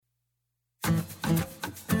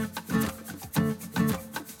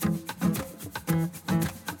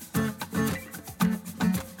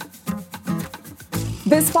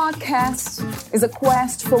This podcast is a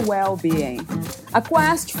quest for well-being, a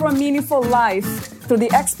quest for a meaningful life through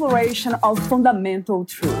the exploration of fundamental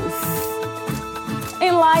truth.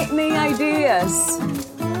 Enlightening ideas,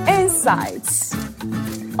 insights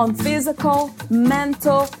on physical,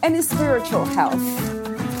 mental, and spiritual health.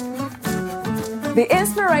 The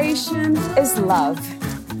inspiration is love.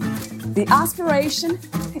 The aspiration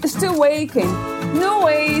is to awaken new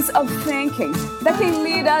ways of thinking that can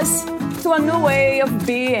lead us to a new way of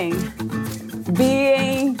being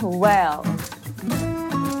well.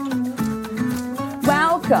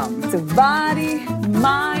 Welcome to Body,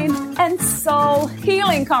 Mind, and Soul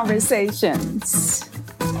Healing Conversations.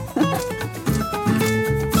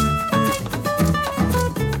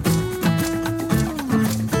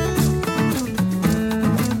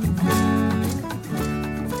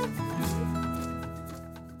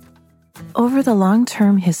 Over the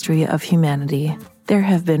long-term history of humanity, there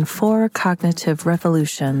have been 4 cognitive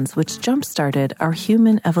revolutions which jump-started our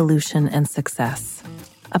human evolution and success.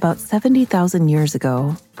 About 70,000 years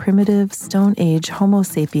ago, primitive Stone Age Homo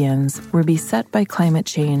sapiens were beset by climate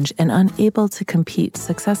change and unable to compete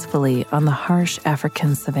successfully on the harsh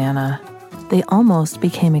African savanna. They almost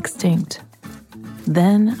became extinct.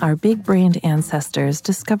 Then, our big-brained ancestors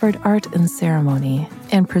discovered art and ceremony,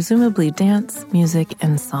 and presumably dance, music,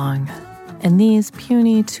 and song. And these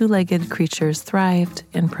puny two-legged creatures thrived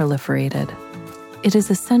and proliferated. It is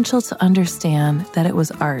essential to understand that it was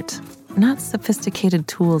art, not sophisticated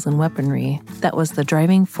tools and weaponry, that was the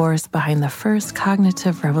driving force behind the first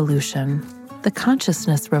cognitive revolution, the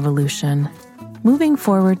consciousness revolution. Moving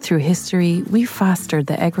forward through history, we fostered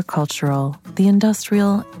the agricultural, the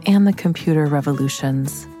industrial, and the computer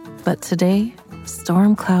revolutions. But today,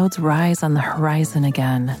 storm clouds rise on the horizon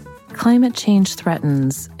again. Climate change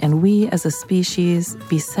threatens, and we as a species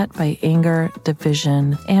beset by anger,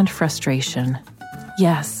 division, and frustration.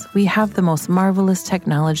 Yes, we have the most marvelous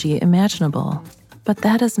technology imaginable, but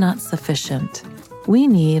that is not sufficient. We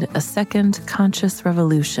need a second conscious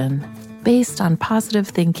revolution based on positive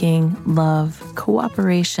thinking, love,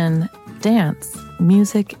 cooperation, dance,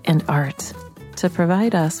 music, and art to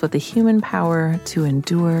provide us with the human power to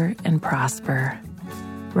endure and prosper,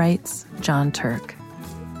 writes John Turk.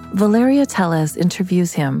 Valeria Teles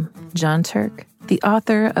interviews him, John Turk, the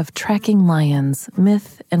author of Tracking Lions,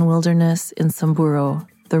 Myth and Wilderness in Samburu,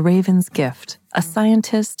 The Raven's Gift, a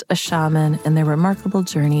scientist, a shaman, and their remarkable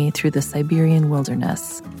journey through the Siberian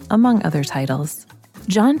wilderness, among other titles.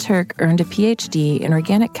 John Turk earned a PhD in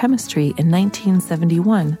organic chemistry in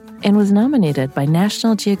 1971 and was nominated by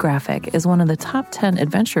National Geographic as one of the top 10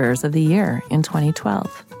 adventurers of the year in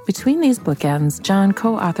 2012. Between these bookends, John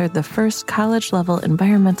co-authored the first college-level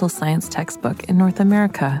environmental science textbook in North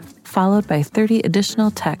America, followed by 30 additional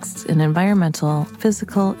texts in environmental,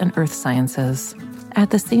 physical, and earth sciences. At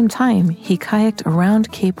the same time, he kayaked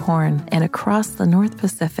around Cape Horn and across the North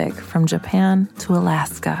Pacific from Japan to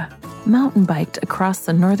Alaska, mountain biked across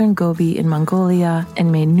the northern Gobi in Mongolia,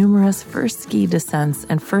 and made numerous first ski descents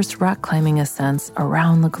and first rock climbing ascents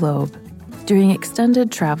around the globe. During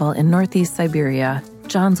extended travel in northeast Siberia,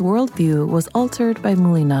 John's worldview was altered by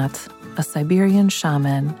Mulinat, a Siberian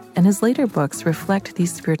shaman, and his later books reflect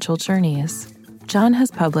these spiritual journeys. John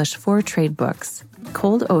has published 4 trade books: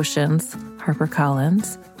 Cold Oceans,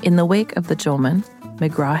 HarperCollins, In the Wake of the Jomon,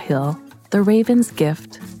 McGraw-Hill, The Raven's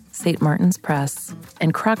Gift, St. Martin's Press,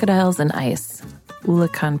 and Crocodiles and Ice,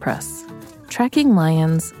 Ulakan Press. Tracking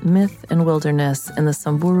Lions, Myth and Wilderness in the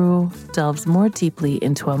Samburu delves more deeply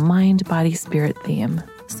into a mind-body-spirit theme,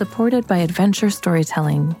 supported by adventure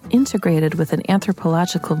storytelling, integrated with an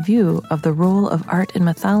anthropological view of the role of art and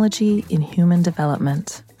mythology in human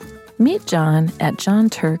development. Meet John at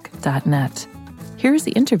johnturk.net. Here's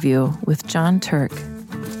the interview with John Turk.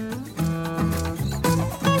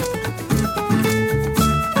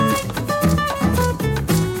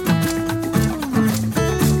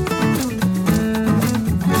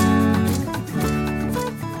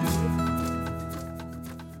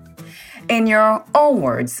 In your own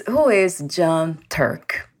words, who is John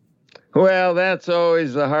Turk? Well, that's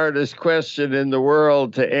always the hardest question in the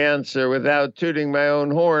world to answer without tooting my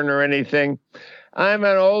own horn or anything. I'm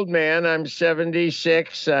an old man. I'm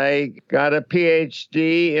 76. I got a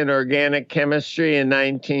PhD in organic chemistry in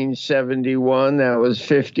 1971. That was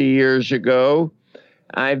 50 years ago.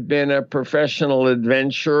 I've been a professional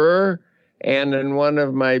adventurer. And in one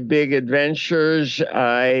of my big adventures,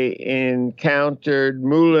 I encountered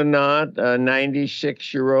Mulinat, a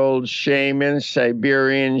 96-year-old shaman,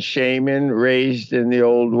 Siberian shaman, raised in the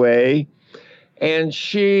old way. And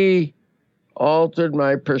she altered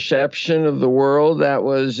my perception of the world. That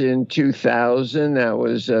was in 2000. That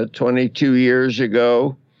was 22 years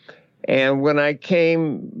ago. And when I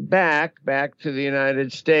came back to the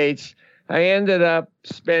United States, I ended up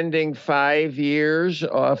spending 5 years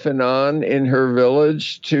off and on in her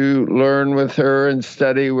village to learn with her and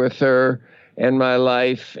study with her. And my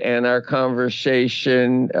life and our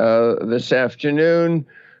conversation this afternoon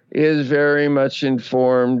is very much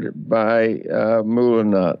informed by Mula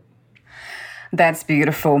Nath. That's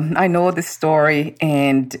beautiful. I know the story,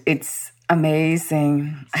 and it's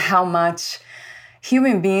amazing how much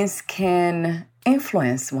human beings can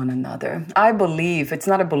influence one another. I believe, it's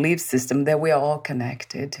not a belief system, that we are all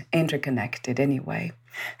connected, interconnected anyway.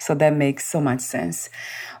 So that makes so much sense.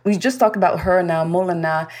 We just talked about her now, Mula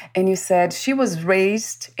Nath, and you said she was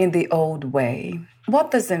raised in the old way.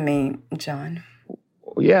 What does it mean, John?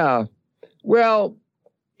 Yeah. Well,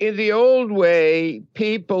 in the old way,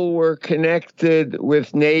 people were connected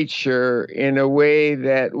with nature in a way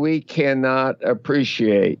that we cannot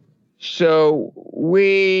appreciate. So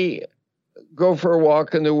we go for a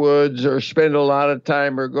walk in the woods or spend a lot of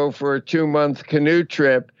time or go for a 2-month canoe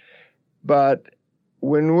trip. But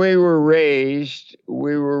when we were raised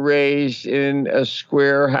in a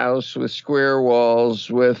square house with square walls,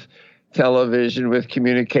 with television, with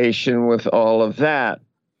communication, with all of that.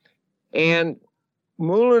 And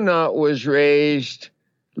Mula Nath was raised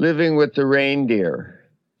living with the reindeer.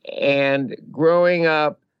 And growing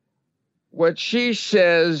up, what she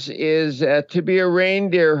says is that to be a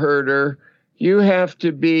reindeer herder, you have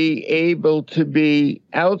to be able to be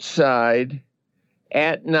outside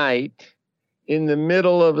at night in the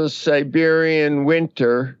middle of a Siberian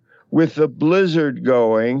winter with a blizzard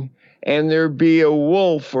going, and there be a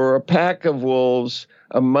wolf or a pack of wolves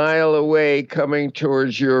a mile away coming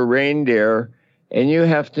towards your reindeer, and you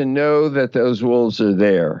have to know that those wolves are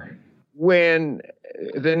there. When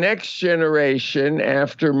the next generation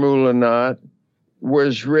after Mula Nath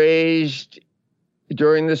was raised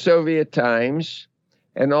during the Soviet times,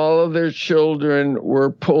 and all of their children were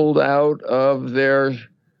pulled out of their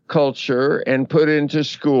culture and put into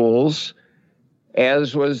schools,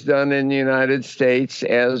 as was done in the United States,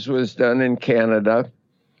 as was done in Canada,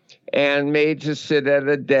 and made to sit at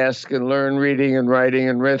a desk and learn reading and writing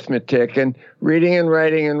and arithmetic. And reading and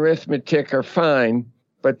writing and arithmetic are fine,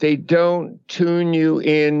 but they don't tune you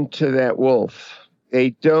into that wolf.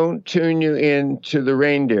 They don't tune you into the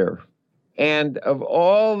reindeer. And of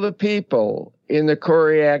all the people in the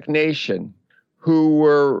Koryak Nation who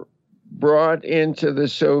were brought into the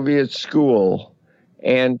Soviet school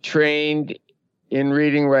and trained in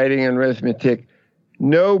reading, writing, and arithmetic,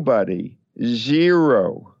 nobody,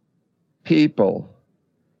 0 people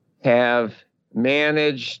have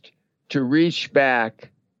managed to reach back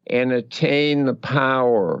and attain the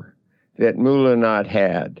power that Mula Nath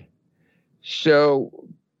had. So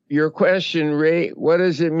your question, Ray, what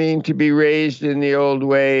does it mean to be raised in the old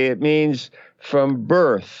way? It means from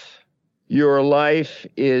birth, your life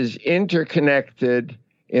is interconnected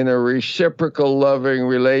in a reciprocal, loving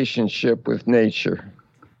relationship with nature.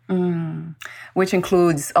 Which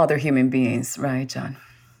includes other human beings, right, John?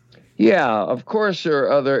 Yeah, of course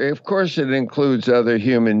it includes other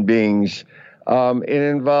human beings. It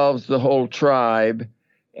involves the whole tribe,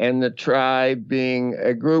 and the tribe being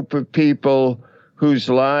a group of people whose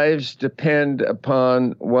lives depend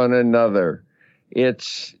upon one another.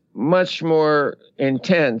 It's much more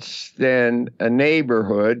intense than a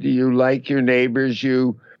neighborhood. You like your neighbors,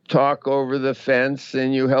 you talk over the fence,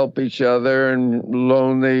 and you help each other and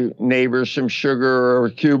loan the neighbor some sugar or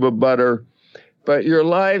a cube of butter. But your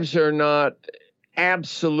lives are not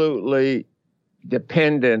absolutely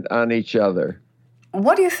dependent on each other.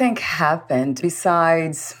 What do you think happened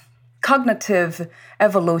besides cognitive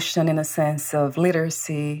evolution in a sense of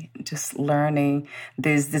literacy, just learning,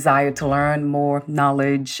 this desire to learn more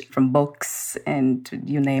knowledge from books and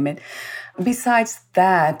you name it? Besides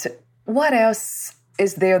that, what else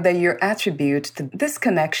is there that you attribute to this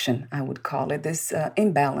connection, I would call it, this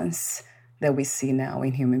imbalance that we see now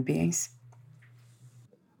in human beings?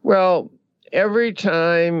 Well, every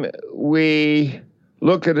time we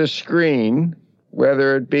look at a screen,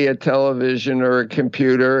 whether it be a television or a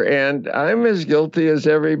computer, and I'm as guilty as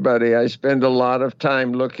everybody, I spend a lot of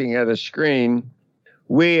time looking at a screen,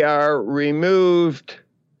 we are removed,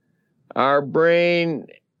 our brain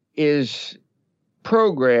is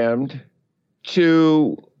programmed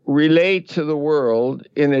to relate to the world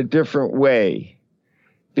in a different way,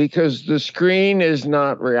 because the screen is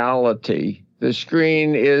not reality. The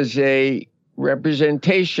screen is a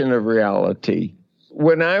representation of reality.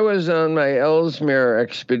 when I was on my Ellesmere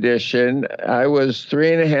expedition, I was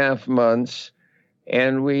 3.5 months,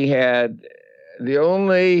 and we had the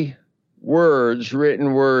only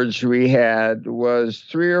written words we had was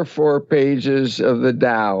 3 or 4 pages of the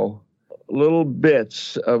Tao, little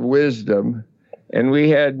bits of wisdom, and we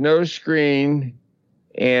had no screen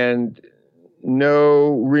and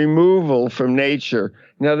no removal from nature.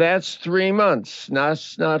 Now that's 3 months, not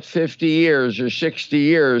 50 years or 60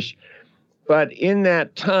 years. But in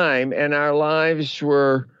that time, and our lives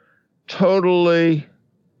were totally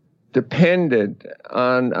dependent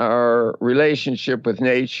on our relationship with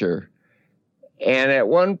nature. And at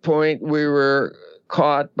one point, we were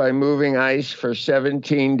caught by moving ice for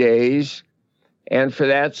 17 days. And for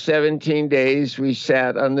that 17 days, we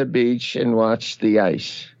sat on the beach and watched the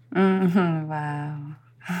ice. Mm-hmm. Wow.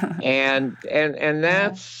 and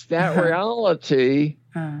that reality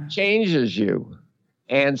changes you.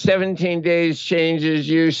 And 17 days changes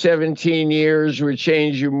you. 17 years would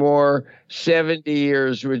change you more. 70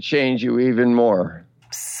 years would change you even more.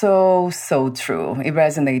 So true. It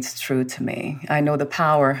resonates true to me. I know the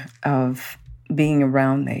power of being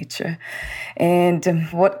around nature. And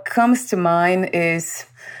what comes to mind is,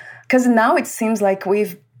 because now it seems like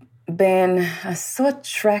we've been so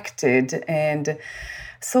attracted and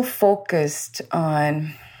so focused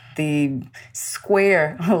on the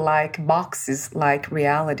square-like boxes-like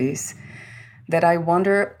realities that I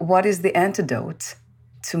wonder what is the antidote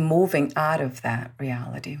to moving out of that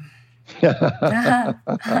reality.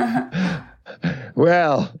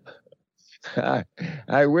 Well,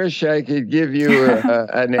 I wish I could give you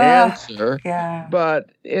an answer,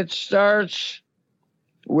 but it starts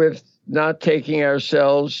with not taking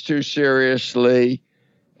ourselves too seriously,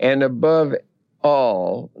 and above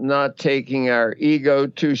all, not taking our ego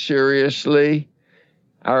too seriously.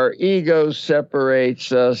 Our ego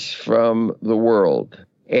separates us from the world.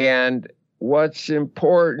 And what's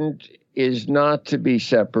important is not to be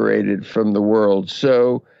separated from the world.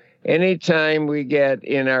 So anytime we get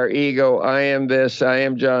in our ego, I am this, I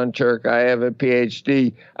am John Turk, I have a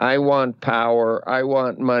PhD, I want power, I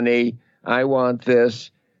want money, I want this,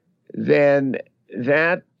 then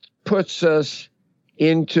that puts us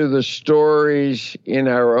into the stories in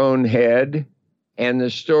our own head, and the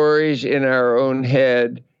stories in our own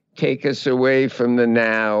head take us away from the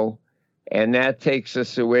now, and that takes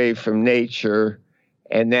us away from nature,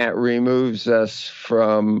 and that removes us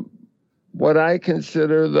from what I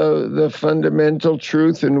consider the fundamental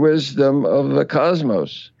truth and wisdom of the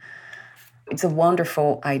cosmos. It's a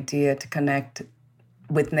wonderful idea to connect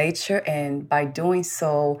with nature, and by doing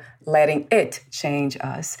so, letting it change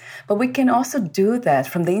us. But we can also do that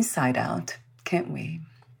from the inside out, can't we?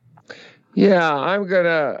 Yeah, I'm going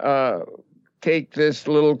to take this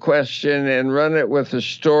little question and run it with a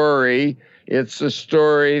story. It's a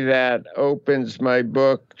story that opens my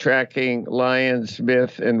book, Tracking Lions,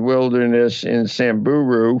 Myth, and Wilderness in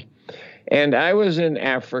Samburu. And I was in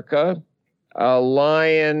Africa. A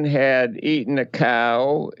lion had eaten a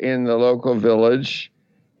cow in the local village,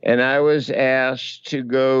 and I was asked to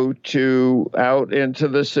go out into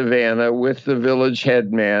the savannah with the village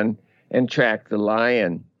headman and track the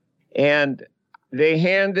lion. And they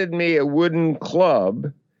handed me a wooden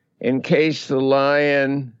club in case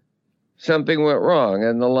something went wrong,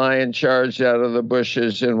 and the lion charged out of the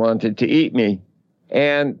bushes and wanted to eat me.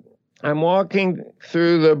 And I'm walking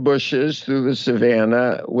through the bushes, through the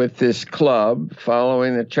savannah, with this club,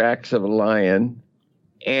 following the tracks of a lion.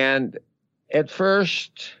 And at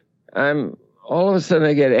first, all of a sudden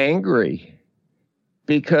I get angry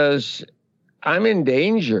because I'm in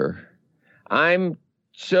danger. I'm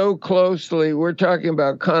so closely, we're talking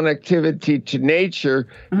about connectivity to nature.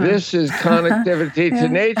 Mm-hmm. This is connectivity to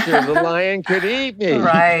nature. The lion could eat me.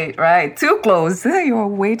 Right. Too close. You're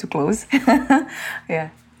way too close. Yeah.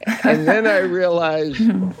 And then I realized,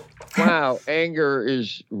 wow, anger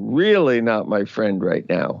is really not my friend right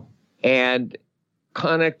now. And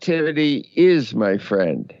connectivity is my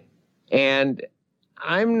friend. And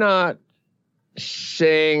I'm not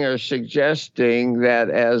saying or suggesting that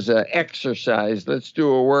as an exercise, let's do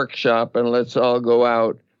a workshop and let's all go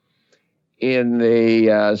out in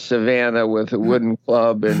the savannah with a wooden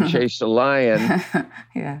club and chase a lion.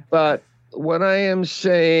 Yeah. But what I am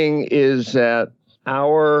saying is that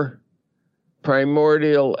our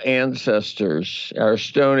primordial ancestors, our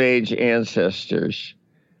Stone Age ancestors,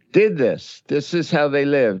 did this. This is how they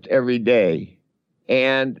lived every day.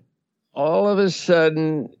 And all of a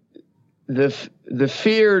sudden, the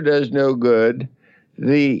fear does no good.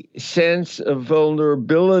 The sense of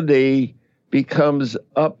vulnerability becomes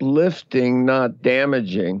uplifting, not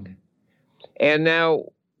damaging. And now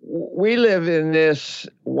we live in this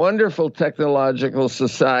wonderful technological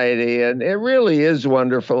society, and it really is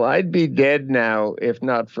wonderful. I'd be dead now if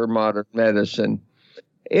not for modern medicine.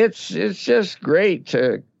 It's just great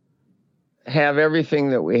to have everything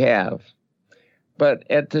that we have. But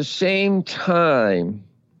at the same time,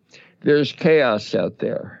 there's chaos out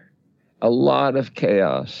there, a lot of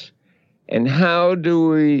chaos. And how do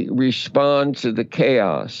we respond to the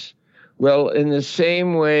chaos? Well, in the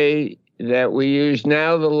same way that we use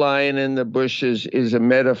now, the lion in the bushes is a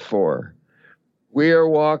metaphor. We are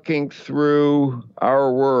walking through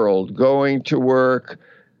our world, going to work,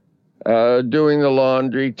 doing the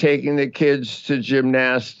laundry, taking the kids to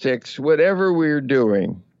gymnastics, whatever we're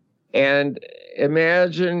doing. And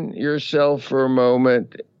imagine yourself for a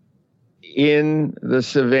moment in the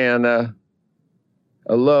savannah,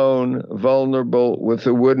 alone, vulnerable, with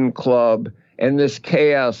a wooden club, and this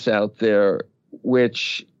chaos out there,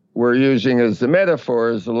 which we're using as the metaphor,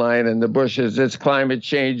 as the lion in the bushes. It's climate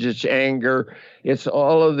change, it's anger, it's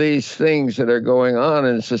all of these things that are going on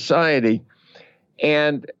in society.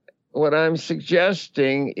 And what I'm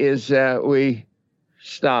suggesting is that we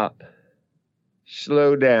stop,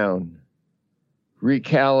 slow down,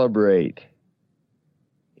 recalibrate,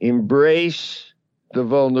 embrace the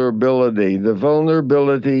vulnerability. The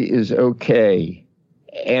vulnerability is okay.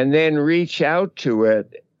 And then reach out to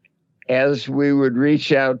it as we would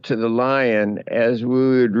reach out to the lion, as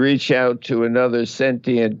we would reach out to another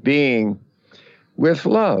sentient being with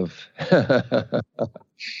love.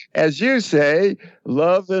 As you say,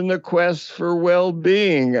 love in the quest for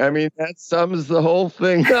well-being. I mean, that sums the whole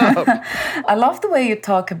thing up. I love the way you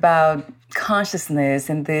talk about consciousness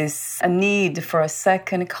and this a need for a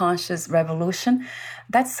second conscious revolution.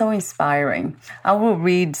 That's so inspiring. I will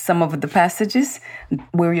read some of the passages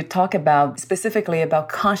where you talk about specifically about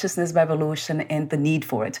consciousness revolution and the need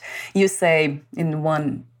for it. You say in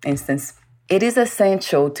one instance, it is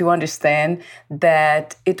essential to understand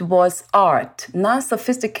that it was art, not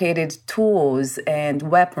sophisticated tools and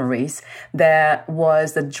weaponries, that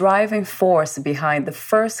was the driving force behind the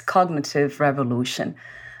first cognitive revolution,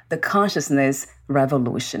 the consciousness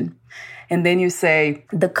revolution. And then you say,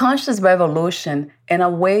 the conscious revolution, an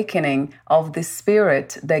awakening of the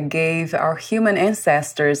spirit that gave our human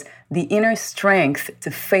ancestors the inner strength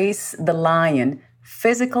to face the lion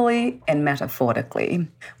physically and metaphorically,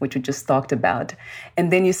 which we just talked about.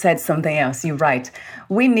 And then you said something else. You write,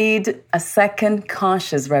 we need a second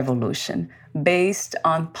conscious revolution based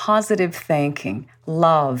on positive thinking,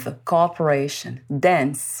 love, cooperation,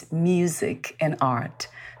 dance, music, and art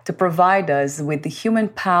to provide us with the human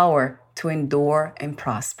power to endure and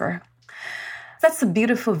prosper. That's a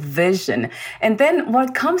beautiful vision. And then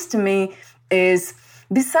what comes to me is,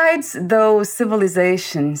 besides those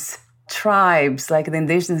civilizations, tribes like the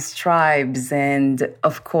indigenous tribes and,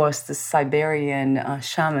 of course, the Siberian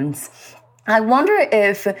shamans, I wonder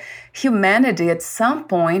if humanity at some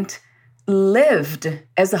point lived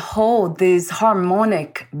as a whole this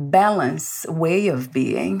harmonic, balanced way of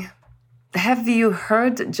being. Have you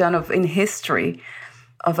heard, John, of in history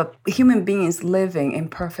of human beings living in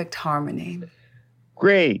perfect harmony?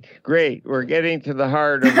 Great. We're getting to the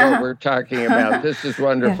heart of what we're talking about. This is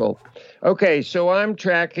wonderful. Yeah. Okay, so I'm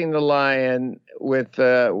tracking the lion with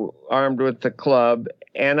armed with the club,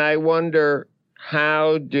 and I wonder,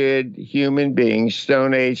 how did human beings,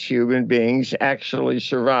 Stone Age human beings, actually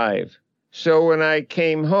survive? So when I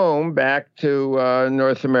came home back to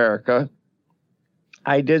North America,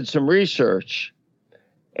 I did some research,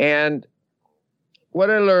 and what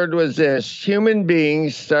I learned was this: human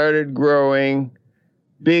beings started growing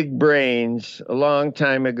big brains a long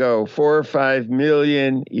time ago, 4 or 5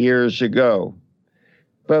 million years ago.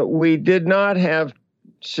 But we did not have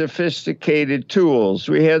sophisticated tools.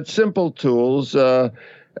 We had simple tools, a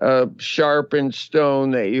sharpened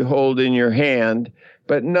stone that you hold in your hand,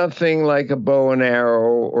 but nothing like a bow and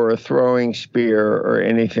arrow or a throwing spear or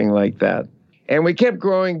anything like that. And we kept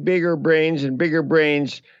growing bigger brains and bigger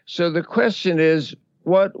brains. So the question is,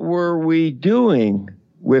 what were we doing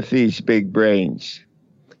with these big brains?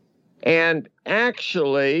 And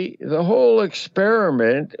actually, the whole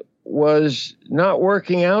experiment was not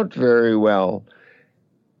working out very well.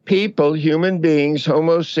 People, human beings,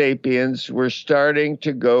 Homo sapiens, were starting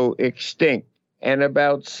to go extinct. And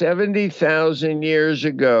about 70,000 years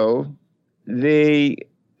ago, the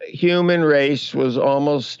human race was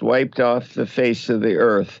almost wiped off the face of the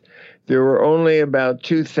earth. There were only about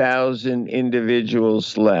 2,000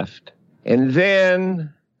 individuals left. And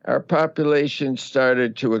then our population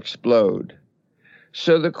started to explode.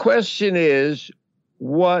 So the question is,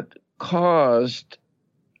 what caused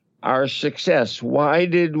our success? Why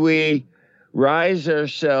did we rise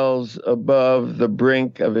ourselves above the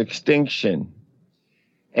brink of extinction?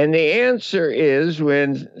 And the answer is,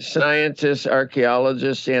 when scientists,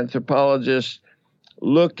 archaeologists, anthropologists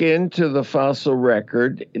look into the fossil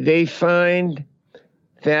record, they find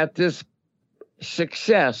that this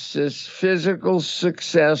success, this physical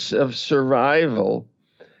success of survival,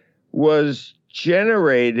 was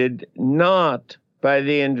generated not by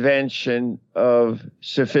the invention of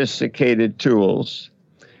sophisticated tools,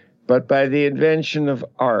 but by the invention of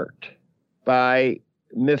art, by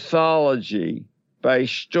mythology, by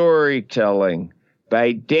storytelling,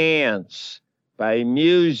 by dance, by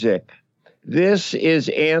music. This is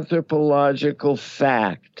anthropological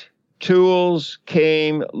fact. Tools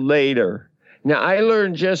came later. Now, I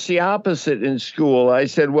learned just the opposite in school. I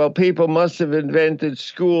said, well, people must have invented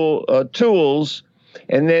tools,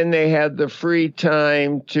 and then they had the free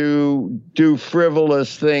time to do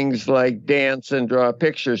frivolous things like dance and draw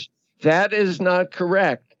pictures. That is not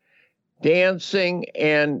correct. Dancing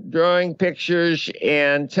and drawing pictures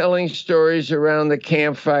and telling stories around the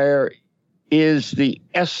campfire is the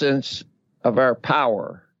essence of our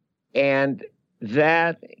power. And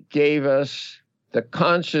that gave us the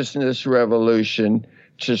consciousness revolution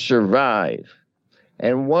to survive.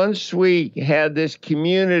 And once we had this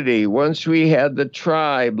community, once we had the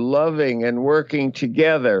tribe loving and working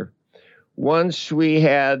together, once we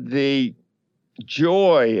had the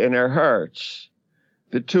joy in our hearts,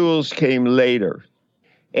 the tools came later.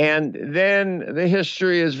 And then the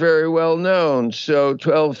history is very well known. So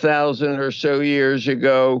 12,000 or so years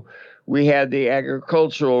ago, we had the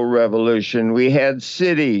agricultural revolution, we had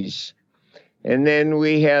cities, and then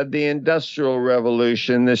we had the Industrial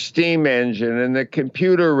Revolution, the steam engine, and the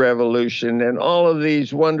computer revolution, and all of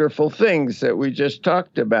these wonderful things that we just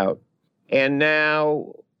talked about. And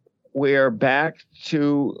now we are back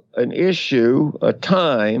to an issue, a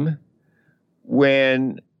time,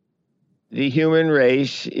 when the human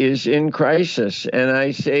race is in crisis. And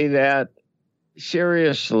I say that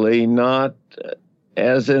seriously, not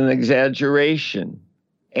as an exaggeration.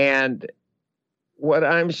 And what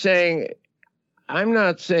I'm saying, I'm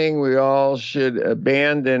not saying we all should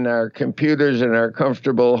abandon our computers and our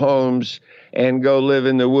comfortable homes and go live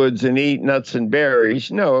in the woods and eat nuts and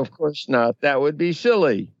berries. No, of course not. That would be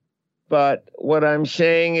silly. But what I'm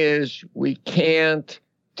saying is we can't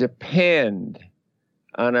depend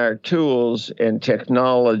on our tools and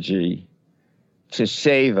technology to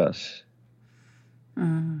save us.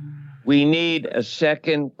 We need a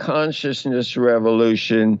second consciousness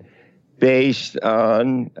revolution based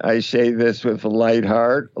on, I say this with a light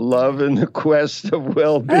heart, love and the quest of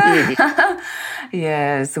well-being.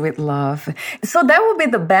 Yes, with love. So that would be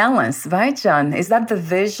the balance, right, John? Is that the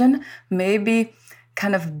vision? Maybe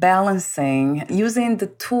kind of balancing, using the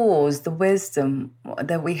tools, the wisdom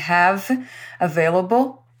that we have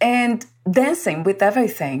available, and dancing with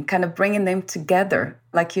everything, kind of bringing them together.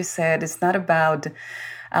 Like you said, it's not about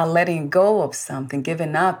letting go of something,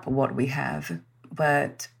 giving up what we have,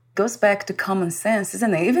 but goes back to common sense,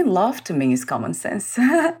 isn't it? Even love to me is common sense.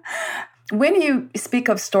 When you speak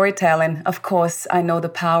of storytelling, of course, I know the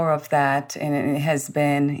power of that, and it has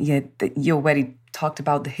been, you already talked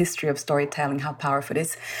about the history of storytelling, how powerful it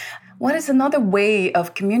is. What is another way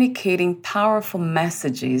of communicating powerful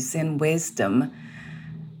messages and wisdom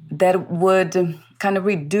that would kind of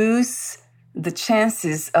reduce the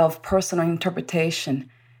chances of personal interpretation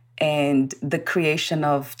and the creation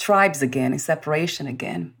of tribes again and separation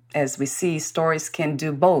again? As we see, stories can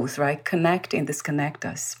do both, right? Connect and disconnect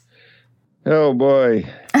us. Oh, boy.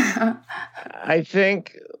 I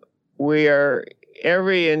think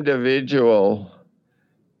every individual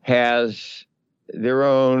has their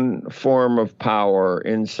own form of power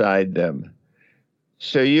inside them.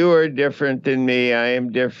 So you are different than me. I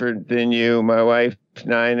am different than you. My wife,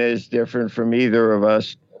 Nina, is different from either of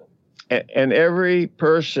us. And every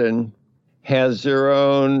person has their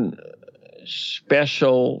own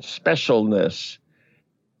specialness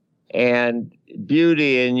and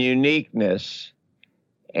beauty and uniqueness.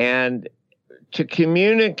 And to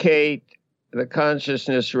communicate the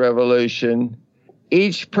consciousness revolution,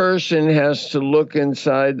 each person has to look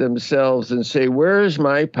inside themselves and say, where is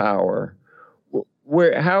my power?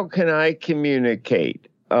 How can I communicate?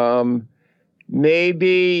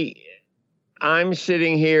 Maybe I'm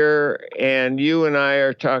sitting here and you and I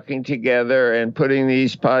are talking together and putting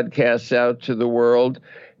these podcasts out to the world.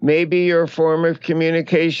 Maybe your form of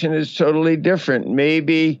communication is totally different.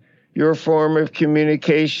 Maybe your form of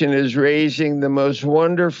communication is raising the most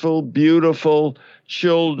wonderful, beautiful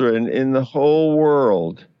children in the whole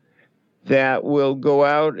world that will go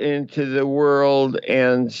out into the world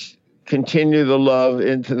and continue the love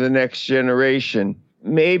into the next generation.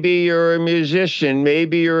 Maybe you're a musician,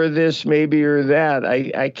 maybe you're this, maybe you're that.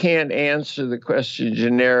 I can't answer the question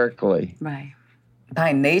generically. Right.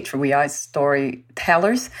 By nature, we are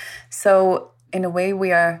storytellers. So in a way,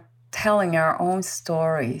 we are telling our own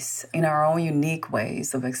stories in our own unique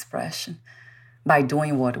ways of expression by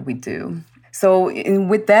doing what we do. So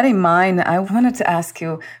with that in mind, I wanted to ask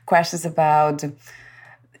you questions about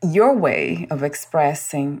your way of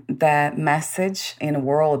expressing that message in the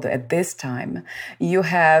world at this time. You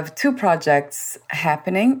have 2 projects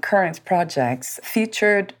happening, current projects,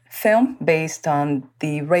 featured film based on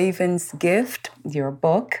The Raven's Gift, your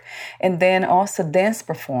book, and then also dance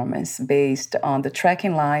performance based on the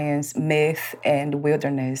Tracking Lions, Myth, and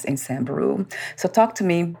Wilderness in Samburu. So talk to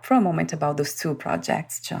me for a moment about those 2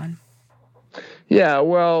 projects, John. Yeah,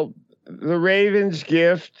 well, The Raven's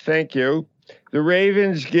Gift, thank you. The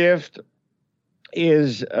Raven's Gift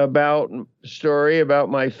is a story about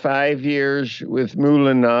my 5 years with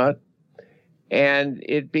Moulinot, and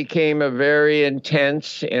it became a very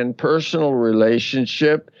intense and personal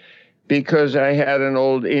relationship because I had an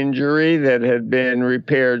old injury that had been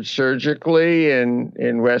repaired surgically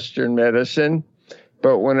in Western medicine.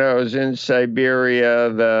 But when I was in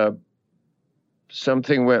Siberia,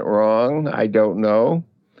 something went wrong, I don't know,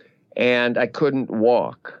 and I couldn't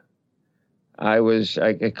walk. I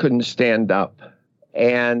couldn't stand up.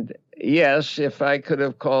 And yes, if I could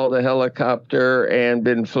have called a helicopter and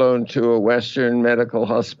been flown to a Western medical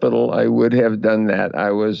hospital, I would have done that.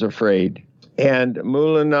 I was afraid. And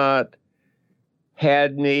Moulinot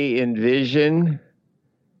had me envision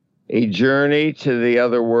a journey to the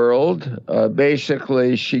other world.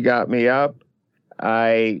 Basically, she got me up.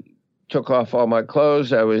 I took off all my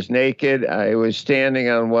clothes. I was naked. I was standing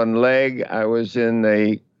on one leg. I was in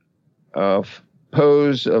the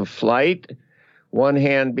pose of flight, one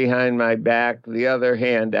hand behind my back, the other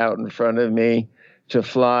hand out in front of me, to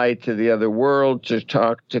fly to the other world, to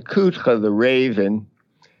talk to Kutka the raven,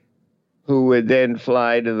 who would then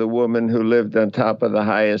fly to the woman who lived on top of the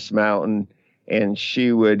highest mountain, and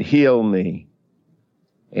she would heal me.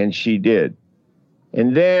 And she did.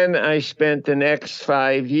 And then I spent the next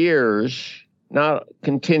 5 years, not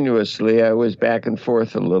continuously, I was back and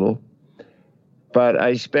forth a little, but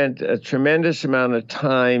I spent a tremendous amount of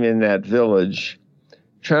time in that village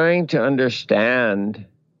trying to understand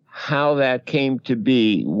how that came to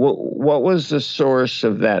be. What was the source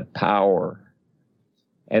of that power?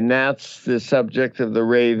 And that's the subject of The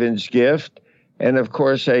Raven's Gift. And of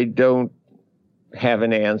course, I don't have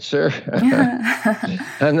an answer.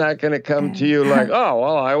 I'm not going to come to you like, oh,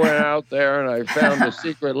 well, I went out there and I found a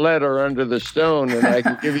secret letter under the stone and I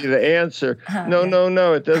can give you the answer.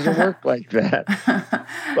 No, it doesn't work like that.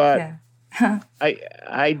 But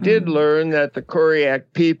I did learn that the Koryak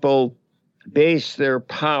people base their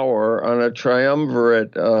power on a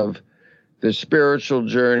triumvirate of the spiritual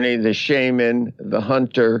journey, the shaman, the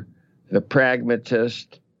hunter, the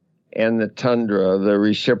pragmatist, and the tundra, the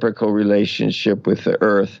reciprocal relationship with the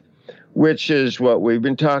earth, which is what we've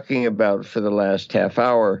been talking about for the last half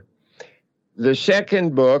hour. The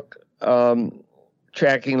second book,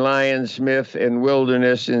 Tracking Lions, Myth, and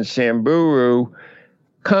Wilderness in Samburu,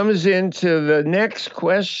 comes into the next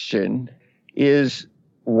question is,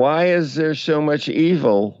 why is there so much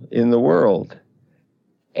evil in the world?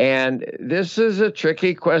 And this is a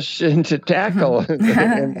tricky question to tackle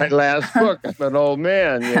in my last book. I'm an old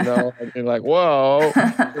man, and you're like, whoa,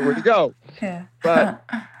 here we go. Yeah. But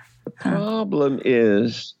the problem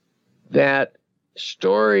is that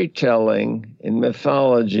storytelling and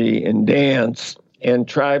mythology and dance and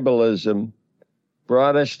tribalism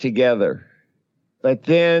brought us together. But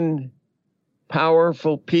then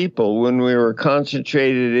powerful people, when we were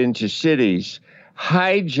concentrated into cities,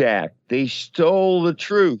 hijacked. They stole the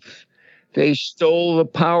truth. They stole the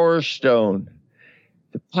Power Stone.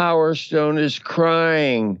 The Power Stone is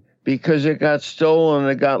crying because it got stolen.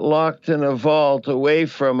 It got locked in a vault away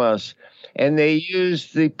from us. And they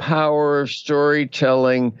used the power of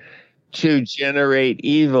storytelling to generate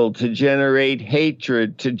evil, to generate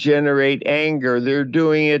hatred, to generate anger. They're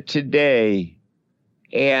doing it today.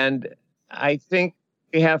 And I think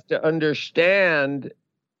we have to understand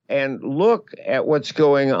and look at what's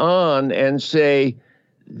going on and say,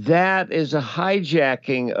 that is a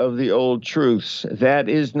hijacking of the old truths. That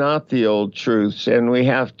is not the old truths, and we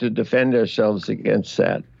have to defend ourselves against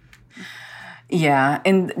that. Yeah,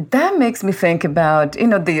 and that makes me think about,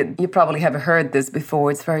 you probably have heard this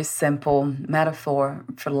before. It's a very simple metaphor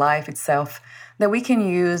for life itself, that we can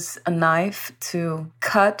use a knife to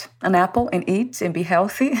cut an apple and eat and be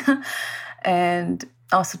healthy, and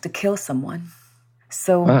also to kill someone.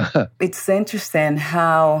 So it's interesting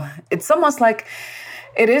how it's almost like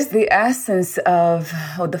it is the essence of,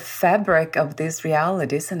 or the fabric of this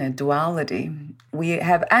reality, isn't it? Duality. We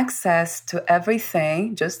have access to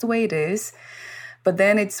everything just the way it is, but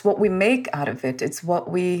then it's what we make out of it. It's what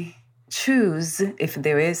we choose, if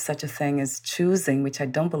there is such a thing as choosing, which I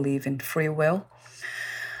don't believe in free will.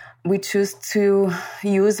 We choose to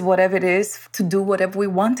use whatever it is to do whatever we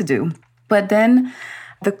want to do. But then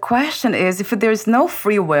the question is, if there's no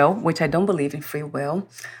free will, which I don't believe in free will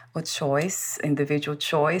or choice, individual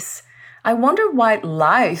choice, I wonder why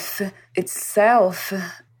life itself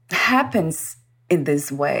happens in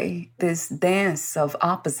this way, this dance of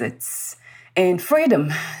opposites. And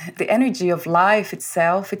freedom, the energy of life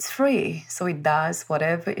itself, it's free. So it does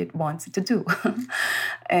whatever it wants it to do.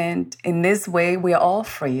 And in this way, we are all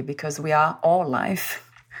free because we are all life.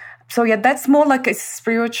 So yeah, that's more like a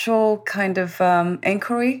spiritual kind of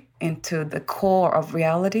inquiry into the core of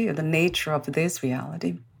reality, or the nature of this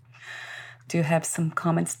reality. Do you have some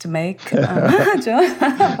comments to make, John,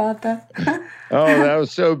 about that? Oh, that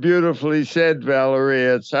was so beautifully said, Valerie.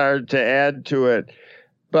 It's hard to add to it.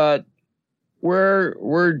 But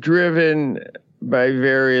we're driven by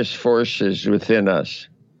various forces within us.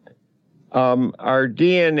 Our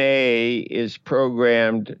DNA is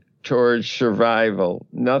programmed towards survival,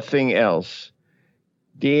 nothing else.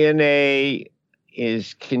 DNA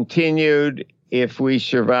is continued if we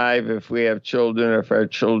survive, if we have children, if our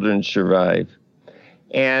children survive.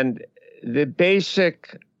 And the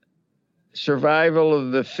basic survival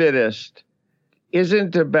of the fittest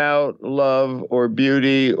isn't about love or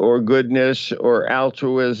beauty or goodness or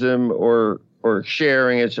altruism or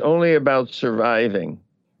sharing. It's only about surviving.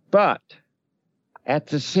 But at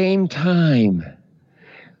the same time,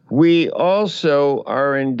 we also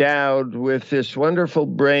are endowed with this wonderful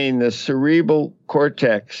brain, the cerebral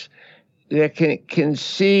cortex, that can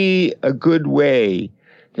see a good way,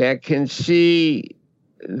 that can see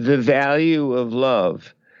the value of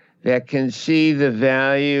love, that can see the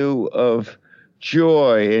value of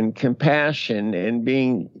joy and compassion and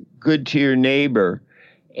being good to your neighbor,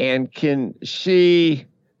 and can see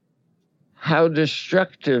how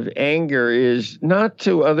destructive anger is, not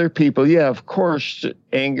to other people. Yeah, of course,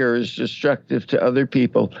 anger is destructive to other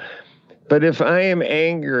people. But if I am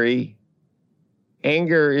angry,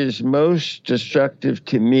 anger is most destructive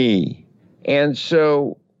to me. And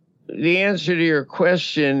so the answer to your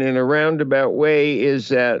question in a roundabout way is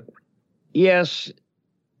that, yes,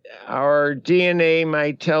 our DNA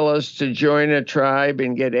might tell us to join a tribe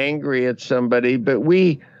and get angry at somebody, but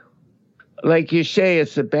we, like you say,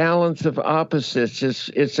 it's a balance of opposites.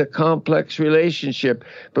 It's a complex relationship,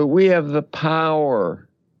 but we have the power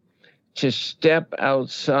to step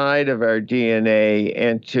outside of our DNA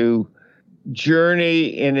and to journey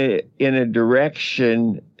in a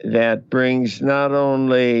direction that brings not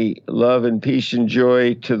only love and peace and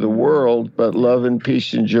joy to the world, but love and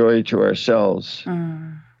peace and joy to ourselves.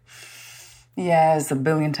 Yes, 1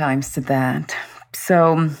 billion times to that.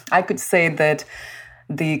 So I could say that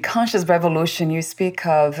the conscious revolution you speak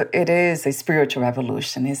of, it is a spiritual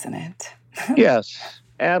revolution, isn't it? Yes,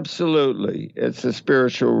 absolutely. It's a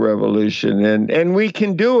spiritual revolution, and we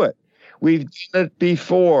can do it. We've done it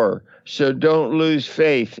before, so don't lose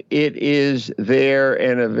faith. It is there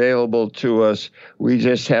and available to us. We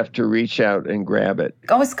just have to reach out and grab it.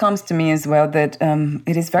 It always comes to me as well that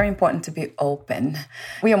it is very important to be open.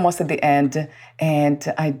 We are almost at the end,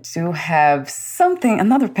 and I do have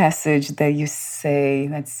another passage that you say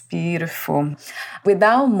that's beautiful.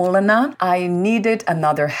 Without Mulana, I needed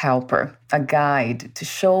another helper, a guide to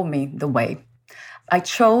show me the way. I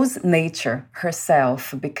chose nature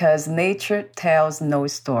herself because nature tells no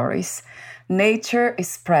stories. Nature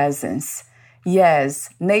is presence. Yes,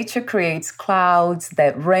 nature creates clouds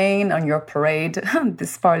that rain on your parade.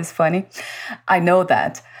 This part is funny. I know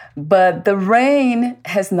that. But the rain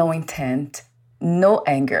has no intent, no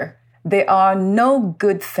anger. There are no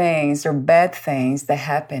good things or bad things that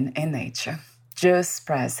happen in nature. Just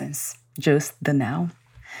presence, just the now.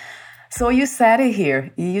 So you say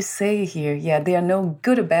here, yeah, there are no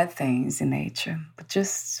good or bad things in nature, but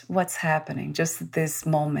just what's happening, just this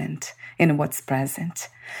moment in what's present.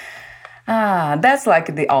 That's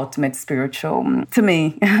like the ultimate spiritual, to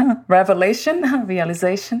me,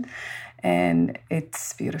 realization, and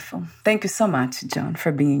it's beautiful. Thank you so much, John,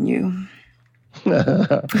 for being you.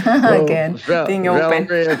 Again, being open.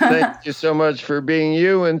 Valeria, thank you so much for being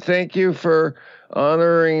you, and thank you for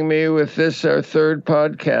honoring me with this, our third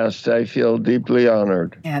podcast. I feel deeply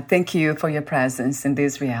honored. Yeah, thank you for your presence in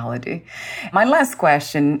this reality. My last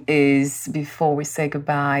question is, before we say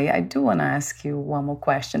goodbye, I do want to ask you one more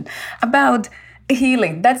question about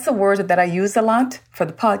Healing. That's a word that I use a lot for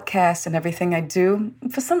the podcast and everything I do.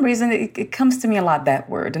 For some reason, it comes to me a lot, that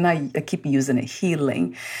word, and I keep using it,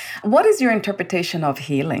 healing. What is your interpretation of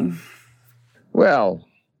healing? Well,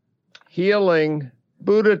 healing,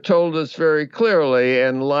 Buddha told us very clearly,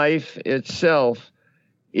 and life itself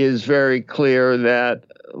is very clear, that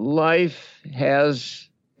life has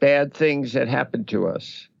bad things that happen to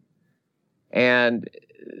us. And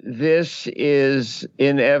this is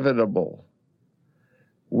inevitable.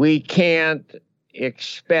 We can't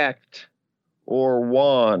expect or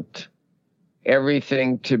want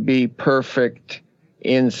everything to be perfect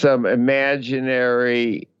in some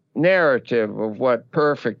imaginary narrative of what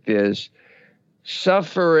perfect is.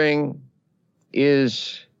 Suffering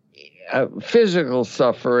is, physical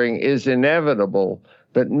suffering is inevitable,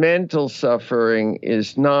 but mental suffering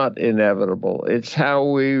is not inevitable. It's how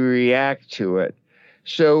we react to it.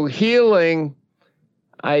 So healing,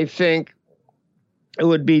 I think, it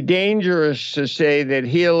would be dangerous to say that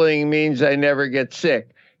healing means I never get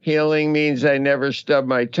sick. Healing means I never stub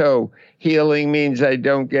my toe. Healing means I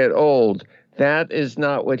don't get old. That is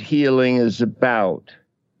not what healing is about.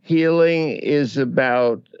 Healing is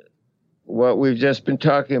about what we've just been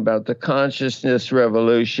talking about, the consciousness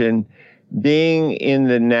revolution, being in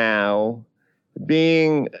the now,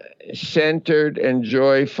 being centered and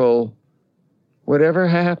joyful, whatever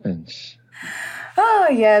happens. Oh,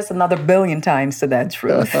 yes, another billion times to that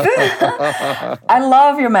truth. I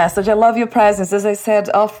love your message. I love your presence. As I said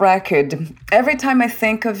off record, every time I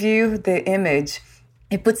think of you, the image,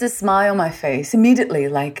 it puts a smile on my face immediately,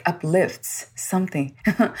 like uplifts something.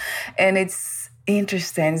 And it's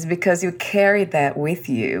interesting. It's because you carry that with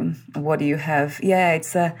you. What do you have? Yeah,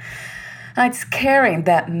 it's carrying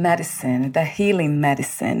that medicine, that healing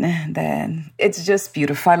medicine. It's just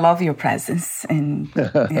beautiful. I love your presence. And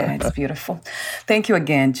yeah, it's beautiful. Thank you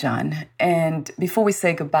again, John. And before we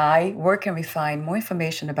say goodbye, where can we find more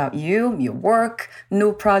information about you, your work,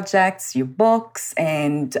 new projects, your books,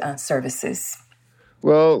 and services?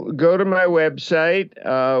 Well, go to my website,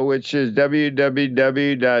 which is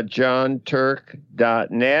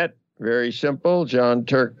www.johnturk.net. Very simple,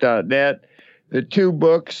 johnturk.net. The two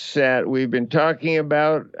books that we've been talking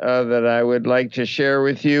about that I would like to share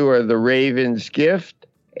with you are The Raven's Gift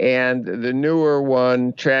and the newer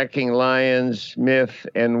one, Tracking Lions, Myth,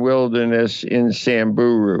 and Wilderness in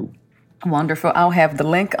Samburu. Wonderful. I'll have the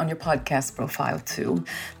link on your podcast profile too.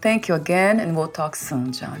 Thank you again, and we'll talk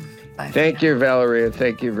soon, John. Bye. Thank you, Valeria.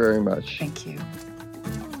 Thank you very much. Thank you.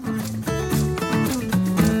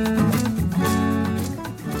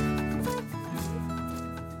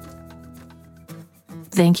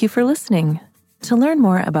 Thank you for listening. To learn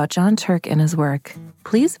more about John Turk and his work,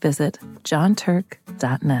 please visit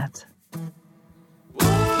johnturk.net.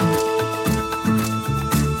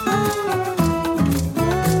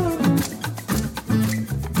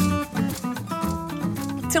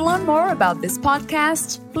 To learn more about this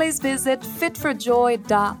podcast, please visit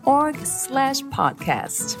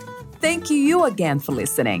fitforjoy.org/podcast. Thank you again for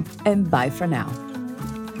listening, and bye for now.